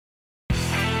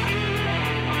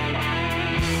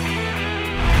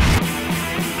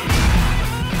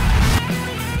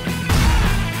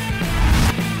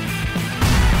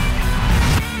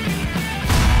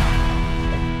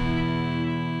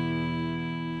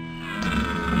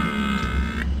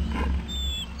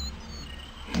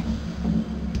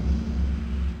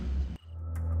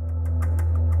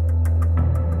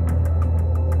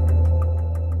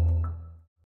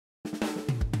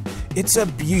It's a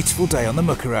beautiful day on the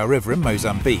Mucarau River in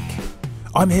Mozambique.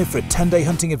 I'm here for a 10-day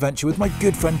hunting adventure with my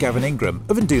good friend Gavin Ingram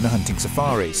of Nduna Hunting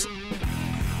Safaris.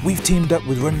 We've teamed up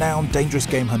with renowned dangerous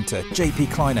game hunter JP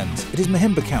Kleinens at his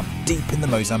Mahimba camp deep in the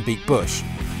Mozambique bush,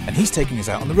 and he's taking us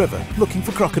out on the river looking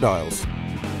for crocodiles.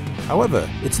 However,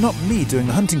 it's not me doing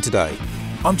the hunting today.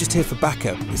 I'm just here for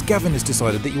backup as Gavin has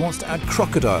decided that he wants to add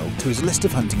crocodile to his list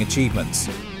of hunting achievements.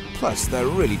 Plus, they're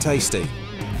really tasty.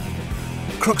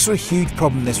 Crocs are a huge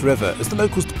problem in this river as the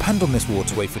locals depend on this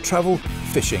waterway for travel,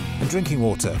 fishing and drinking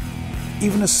water.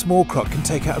 Even a small croc can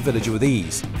take out a villager with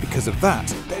ease. Because of that,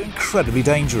 they're incredibly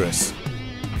dangerous.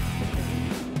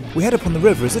 We head up on the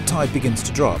river as the tide begins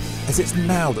to drop, as it's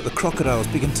now that the crocodiles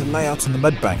begin to lay out on the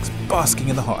mud banks, basking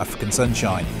in the hot African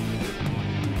sunshine.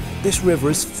 This river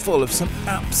is full of some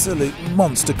absolute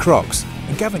monster crocs,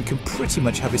 and Gavin can pretty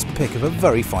much have his pick of a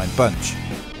very fine bunch.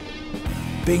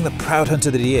 Being the proud hunter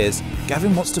that he is,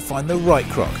 Gavin wants to find the right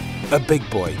croc, a big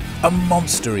boy, a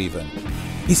monster even.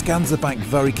 He scans the bank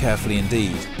very carefully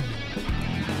indeed.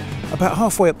 About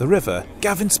halfway up the river,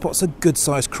 Gavin spots a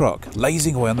good-sized croc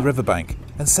lazing away on the riverbank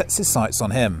and sets his sights on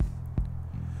him.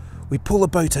 We pull the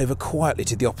boat over quietly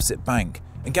to the opposite bank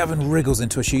and Gavin wriggles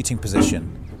into a shooting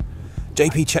position.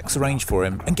 JP checks the range for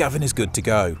him and Gavin is good to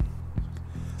go.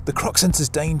 The croc senses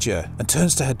danger and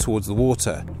turns to head towards the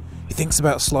water. He thinks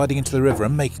about sliding into the river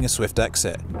and making a swift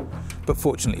exit. But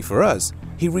fortunately for us,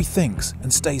 he rethinks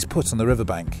and stays put on the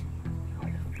riverbank.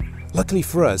 Luckily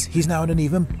for us, he's now in an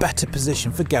even better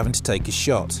position for Gavin to take his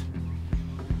shot.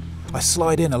 I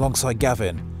slide in alongside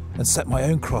Gavin and set my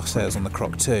own crosshairs on the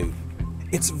croc too.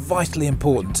 It's vitally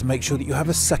important to make sure that you have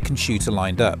a second shooter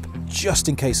lined up, just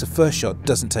in case the first shot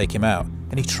doesn't take him out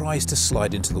and he tries to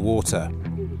slide into the water.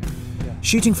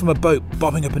 Shooting from a boat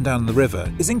bobbing up and down the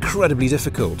river is incredibly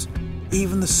difficult.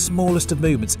 Even the smallest of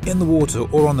movements in the water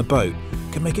or on the boat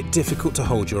can make it difficult to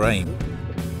hold your aim.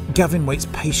 Gavin waits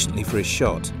patiently for his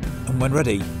shot, and when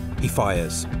ready, he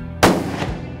fires.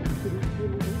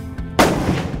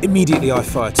 Immediately I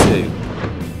fire too.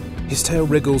 His tail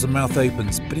wriggles and mouth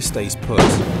opens, but he stays put.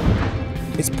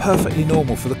 It's perfectly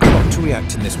normal for the croc to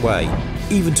react in this way,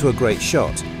 even to a great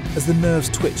shot, as the nerves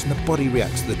twitch and the body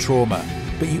reacts to the trauma.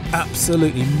 But you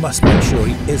absolutely must make sure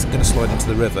he isn't going to slide into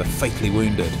the river fatally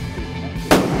wounded.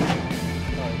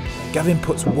 Gavin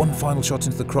puts one final shot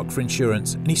into the croc for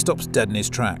insurance and he stops dead in his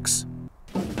tracks.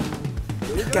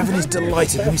 Gavin is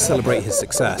delighted when we celebrate his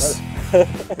success.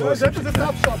 That was a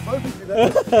tough shot, both of you.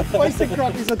 That basic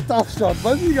croc is a tough shot.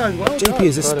 Both of you guys, well JP done.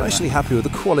 is especially happy with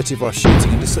the quality of our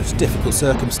shooting under such difficult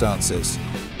circumstances.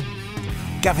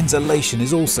 Gavin's elation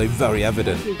is also very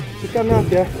evident. To come out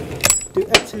here to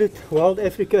absolute wild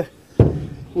Africa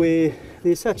where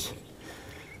there's such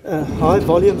high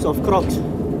volumes of crocs,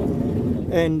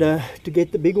 and to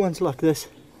get the big ones like this,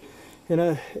 you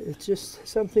know, it's just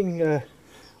something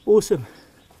awesome,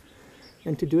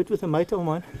 and to do it with a mate of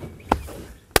mine.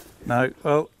 No,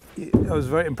 well, it was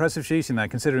very impressive shooting there,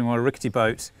 considering we're a rickety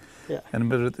boat, Yeah.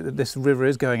 and this river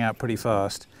is going out pretty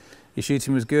fast. Your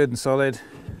shooting was good and solid.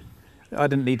 I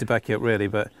didn't need to back you up really,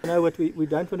 but You know what, we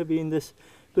don't want to be in this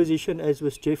position as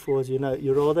with Jeff was, you know,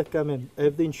 you rather come and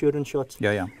have the insurance shots,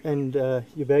 yeah. and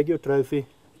you bag your trophy,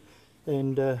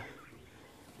 and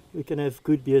we can have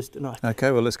good beers tonight.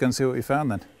 Okay, well, let's go and see what we found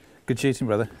then. Good shooting,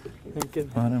 brother. Thank you.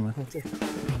 Oh, no, man. Okay.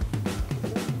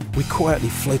 We quietly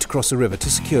float across the river to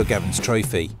secure Gavin's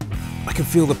trophy. I can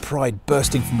feel the pride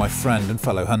bursting from my friend and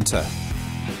fellow hunter.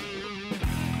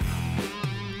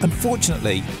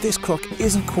 Unfortunately, this croc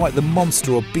isn't quite the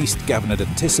monster or beast Gavin had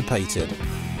anticipated,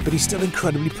 but he's still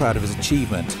incredibly proud of his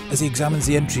achievement as he examines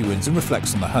the entry wounds and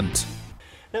reflects on the hunt.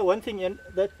 Now, one thing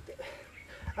that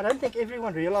I don't think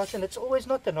everyone realises, and it's always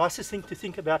not the nicest thing to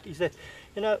think about, is that,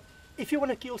 you know, if you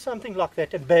want to kill something like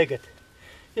that and bag it,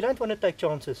 you don't want to take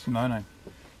chances. No.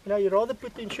 You know, you rather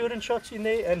put the insurance shots in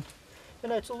there, and you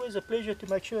know, it's always a pleasure to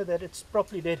make sure that it's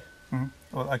properly dead.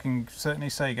 Mm-hmm. Well, I can certainly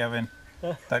say, Gavin,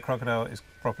 that crocodile is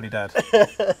properly dead.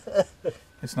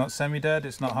 It's not semi-dead,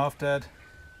 it's not half-dead.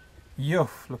 Yo,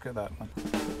 look at that one.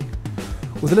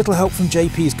 With a little help from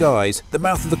JP's guys, the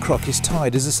mouth of the croc is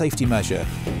tied as a safety measure,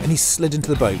 and he's slid into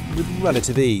the boat with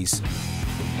relative ease.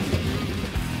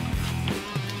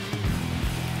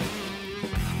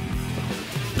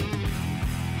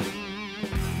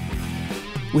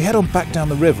 We head on back down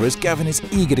the river as Gavin is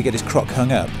eager to get his croc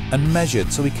hung up and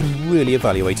measured so he can really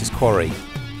evaluate his quarry.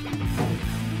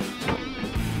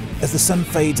 As the sun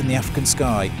fades in the African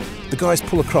sky, the guys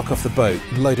pull a croc off the boat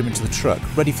and load him into the truck,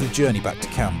 ready for the journey back to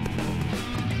camp.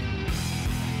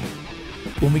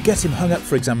 When we get him hung up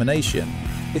for examination,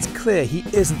 it's clear he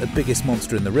isn't the biggest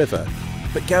monster in the river,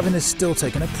 but Gavin has still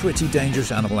taken a pretty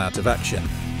dangerous animal out of action,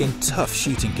 in tough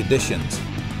shooting conditions.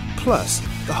 Plus,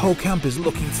 the whole camp is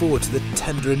looking forward to the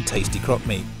tender and tasty croc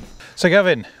meat. So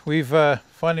Gavin, we've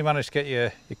finally managed to get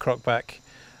your croc back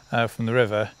from the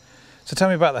river. So tell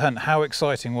me about the hunt. How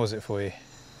exciting was it for you?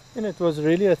 And it was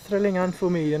really a thrilling hunt for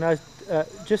me, you know,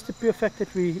 just the pure fact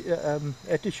that we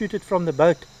had to shoot it from the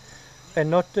boat and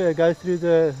not go through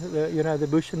the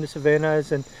bush and the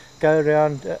savannas and go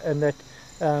around, and that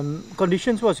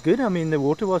conditions was good. I mean, the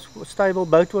water was stable,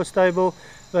 boat was stable,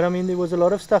 but I mean there was a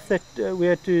lot of stuff that we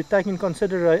had to take in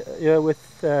consideration with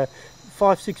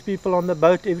 5-6 people on the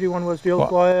boat. Everyone was real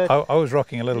quiet. I was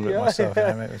rocking a little bit myself. You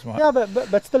know, it was yeah,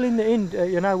 but still in the end,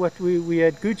 you know what, we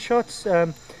had good shots.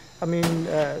 I mean,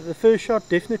 the first shot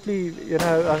definitely, you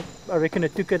know, I reckon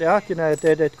it took it out. You know, it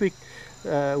had that quick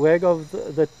wag of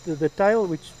the tail,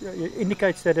 which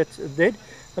indicates that it's dead.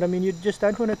 But I mean, you just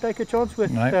don't want to take a chance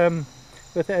with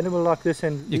with an animal like this.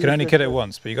 And you can only kill it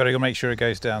once, but you got to make sure it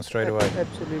goes down straight away.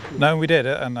 Absolutely. No, and we did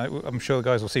it, and I'm sure the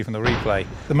guys will see from the replay.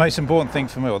 The most important thing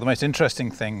for me, or the most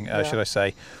interesting thing, should I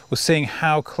say, was seeing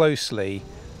how closely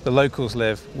the locals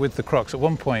live with the crocs. At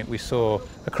one point, we saw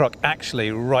a croc actually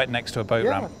right next to a boat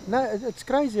ramp. No, it's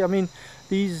crazy. I mean,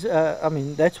 these. I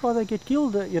mean, that's why they get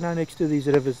killed. You know, next to these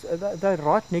rivers. They're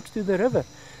right next to the river.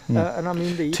 And I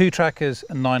mean, 2 trackers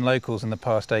and 9 locals in the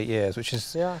past 8 years, which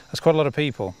is that's quite a lot of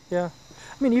people. Yeah.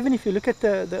 I mean, even if you look at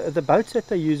the boats that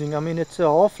they're using, I mean, it's a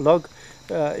half log,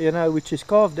 you know, which is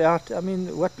carved out. I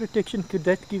mean, what protection could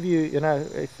that give you, you know,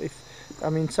 if I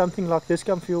mean, something like this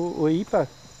comes for your hippo?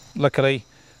 Luckily,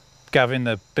 Gavin,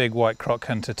 the big white croc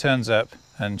hunter, turns up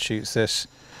and shoots this.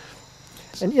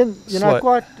 And you know,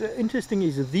 quite interesting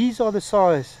is these are the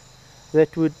size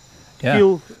that would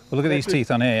kill. Well, look at these teeth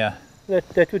on here, yeah.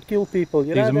 That would kill people.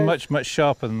 You These know, are much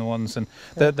sharper than the ones, and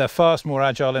they're fast, more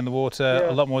agile in the water,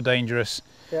 a lot more dangerous.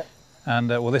 Yeah. And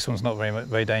well, this one's not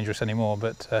very dangerous anymore,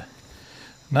 but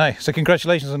no. So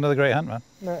congratulations on another great hunt, man.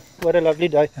 No, what a lovely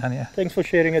day. And yeah. Thanks for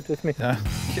sharing it with me. Yeah.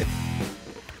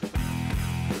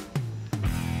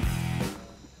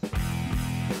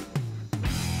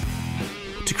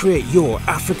 To create your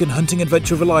African hunting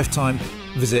adventure of a lifetime,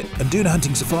 visit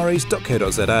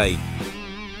andunahuntingsafaris.co.za.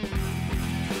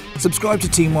 Subscribe to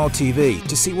Team Wild TV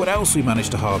to see what else we managed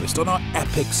to harvest on our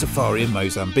epic safari in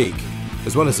Mozambique,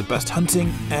 as well as the best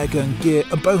hunting, airgun gear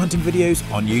and bow hunting videos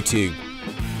on YouTube.